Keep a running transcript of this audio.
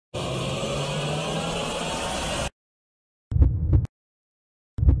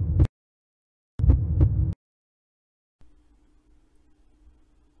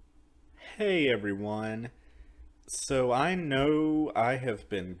Hey everyone. So I know I have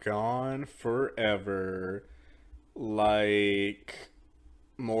been gone forever, like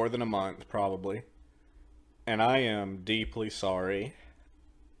more than a month probably, and I am deeply sorry.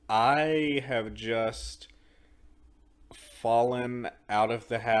 I have just fallen out of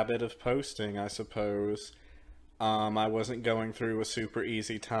the habit of posting, I suppose. I wasn't going through a super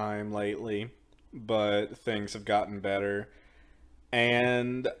easy time lately, but things have gotten better.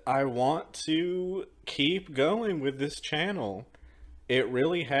 And I want to keep going with this channel. It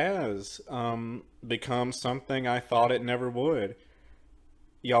really has become something I thought it never would.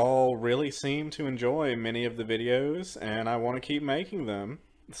 Y'all really seem to enjoy many of the videos, and I want to keep making them.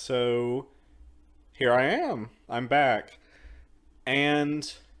 So here I am. I'm back.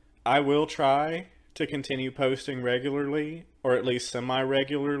 And I will try to continue posting regularly, or at least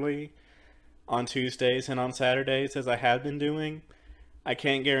semi-regularly, on Tuesdays and on Saturdays as I have been doing. I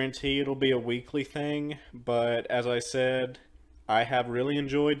can't guarantee it'll be a weekly thing, but as I said, I have really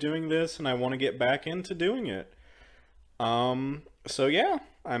enjoyed doing this and I want to get back into doing it. So yeah,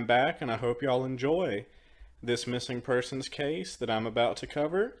 I'm back and I hope y'all enjoy this missing persons case that I'm about to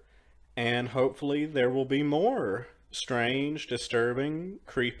cover, and hopefully there will be more strange, disturbing,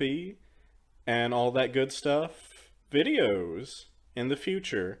 creepy, and all that good stuff videos in the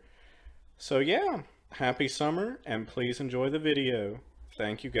future. So yeah, happy summer and please enjoy the video.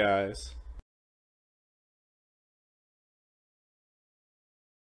 Thank you guys.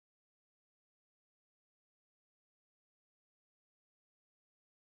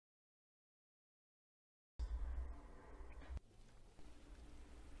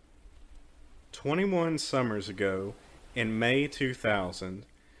 "21 summers ago, in May 2000,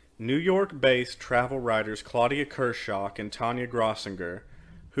 New York-based travel writers Claudia Kirschhoch and Tanya Grossinger,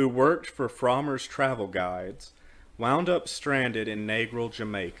 who worked for Frommer's Travel Guides, wound up stranded in Negril,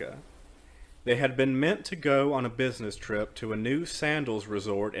 Jamaica. They had been meant to go on a business trip to a new sandals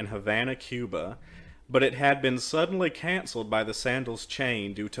resort in Havana, Cuba, but it had been suddenly canceled by the sandals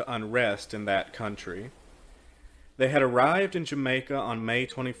chain due to unrest in that country. They had arrived in Jamaica on May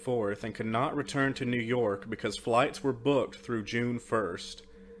 24th and could not return to New York because flights were booked through June 1st.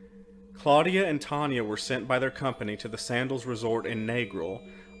 Claudia and Tanya were sent by their company to the sandals resort in Negril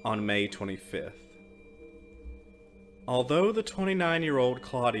on May 25th. Although the 29-year-old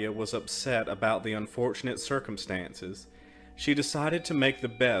Claudia was upset about the unfortunate circumstances, she decided to make the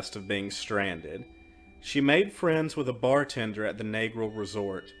best of being stranded. She made friends with a bartender at the Negril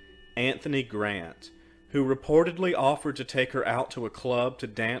resort, Anthony Grant, who reportedly offered to take her out to a club to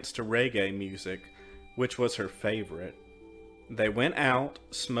dance to reggae music, which was her favorite. They went out,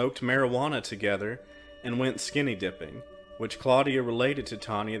 smoked marijuana together, and went skinny dipping, which Claudia related to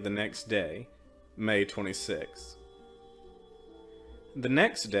Tanya the next day, May 26. The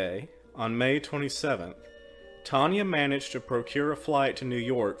next day, on May 27th, Tanya managed to procure a flight to New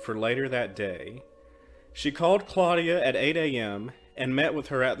York for later that day. She called Claudia at 8 a.m. and met with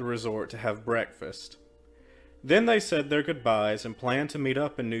her at the resort to have breakfast. Then they said their goodbyes and planned to meet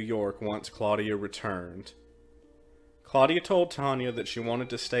up in New York once Claudia returned. Claudia told Tanya that she wanted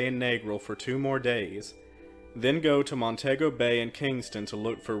to stay in Negril for 2 more days, then go to Montego Bay and Kingston to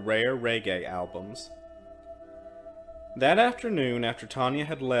look for rare reggae albums. That afternoon, after Tanya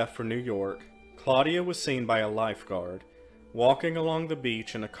had left for New York, Claudia was seen by a lifeguard, walking along the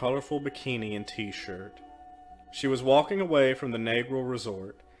beach in a colorful bikini and t-shirt. She was walking away from the Negril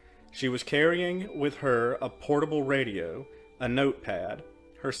resort. She was carrying with her a portable radio, a notepad,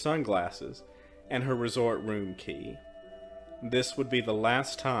 her sunglasses, and her resort room key. This would be the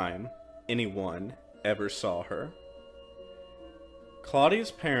last time anyone ever saw her. Claudia's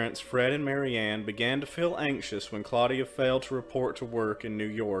parents, Fred and Marianne, began to feel anxious when Claudia failed to report to work in New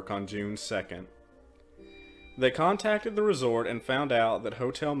York on June 2nd. They contacted the resort and found out that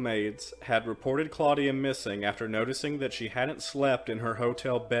hotel maids had reported Claudia missing after noticing that she hadn't slept in her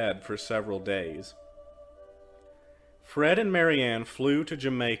hotel bed for several days. Fred and Marianne flew to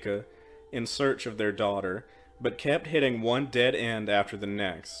Jamaica in search of their daughter, but kept hitting one dead end after the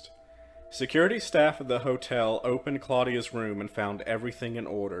next. Security staff at the hotel opened Claudia's room and found everything in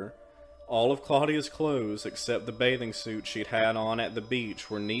order. All of Claudia's clothes, except the bathing suit she'd had on at the beach,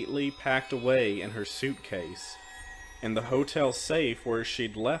 were neatly packed away in her suitcase. In the hotel safe where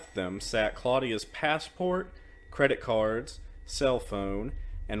she'd left them sat Claudia's passport, credit cards, cell phone,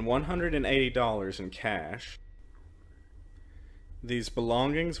 and $180 in cash. These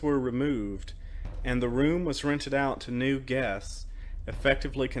belongings were removed, and the room was rented out to new guests,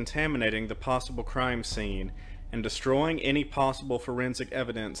 effectively contaminating the possible crime scene and destroying any possible forensic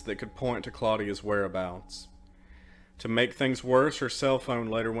evidence that could point to Claudia's whereabouts. To make things worse, her cell phone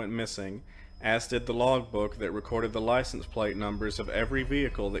later went missing, as did the logbook that recorded the license plate numbers of every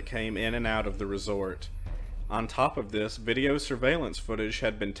vehicle that came in and out of the resort. On top of this, video surveillance footage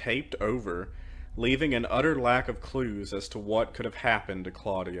had been taped over, leaving an utter lack of clues as to what could have happened to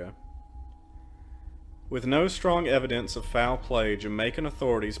Claudia. With no strong evidence of foul play, Jamaican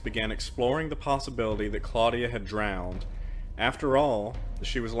authorities began exploring the possibility that Claudia had drowned. After all,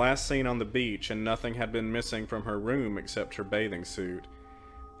 she was last seen on the beach and nothing had been missing from her room except her bathing suit.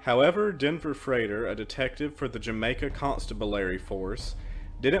 However, Denver Frater, a detective for the Jamaica Constabulary Force,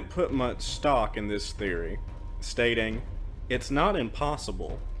 didn't put much stock in this theory, stating, "It's not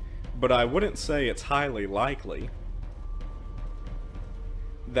impossible, but I wouldn't say it's highly likely.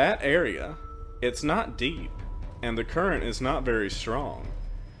 That area, it's not deep, and the current is not very strong,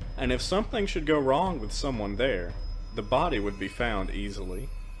 and if something should go wrong with someone there, the body would be found easily."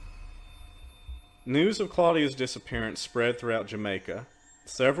 News of Claudia's disappearance spread throughout Jamaica.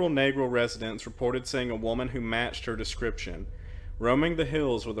 Several Negril residents reported seeing a woman who matched her description, roaming the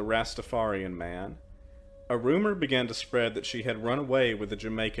hills with a Rastafarian man. A rumor began to spread that she had run away with a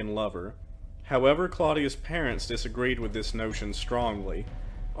Jamaican lover. However, Claudia's parents disagreed with this notion strongly,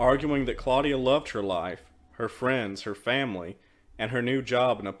 arguing that Claudia loved her life, her friends, her family, and her new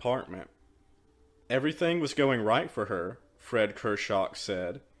job and apartment. Everything was going right for her, Fred Kirschhoch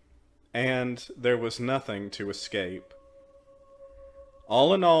said, and there was nothing to escape.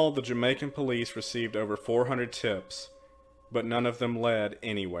 All in all, the Jamaican police received over 400 tips, but none of them led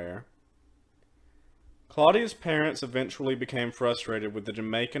anywhere. Claudia's parents eventually became frustrated with the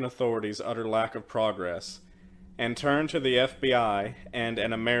Jamaican authorities' utter lack of progress, and turned to the FBI and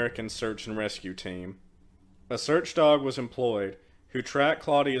an American search and rescue team. A search dog was employed, who tracked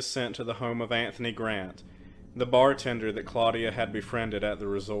Claudia's scent to the home of Anthony Grant, the bartender that Claudia had befriended at the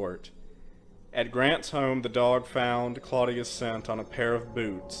resort. At Grant's home, the dog found Claudia's scent on a pair of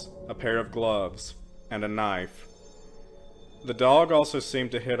boots, a pair of gloves, and a knife. The dog also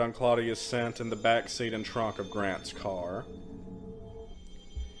seemed to hit on Claudia's scent in the back seat and trunk of Grant's car.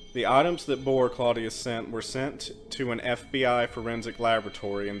 The items that bore Claudia's scent were sent to an FBI forensic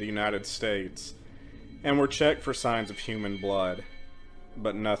laboratory in the United States and were checked for signs of human blood,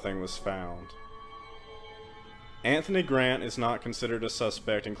 but nothing was found. Anthony Grant is not considered a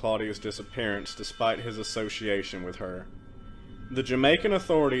suspect in Claudia's disappearance despite his association with her. The Jamaican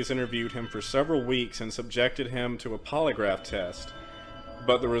authorities interviewed him for several weeks and subjected him to a polygraph test,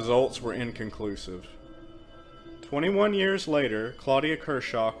 but the results were inconclusive. 21 years later, Claudia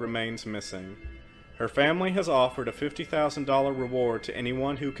Kirschhoch remains missing. Her family has offered a $50,000 reward to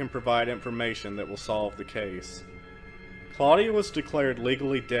anyone who can provide information that will solve the case. Claudia was declared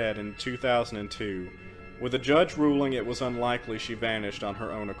legally dead in 2002, with a judge ruling it was unlikely she vanished on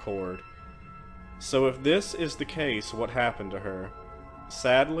her own accord. So if this is the case, what happened to her?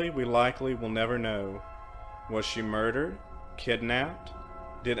 Sadly, we likely will never know. Was she murdered? Kidnapped?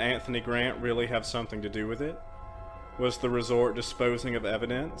 Did Anthony Grant really have something to do with it? Was the resort disposing of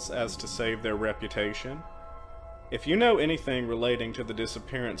evidence as to save their reputation? If you know anything relating to the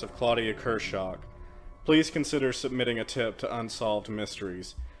disappearance of Claudia Kirschhoch, please consider submitting a tip to Unsolved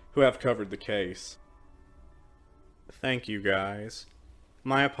Mysteries, who have covered the case. Thank you guys.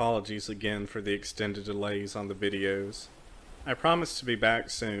 My apologies again for the extended delays on the videos. I promise to be back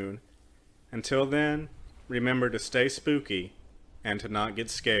soon. Until then, remember to stay spooky and to not get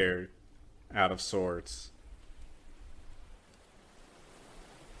scared out of sorts.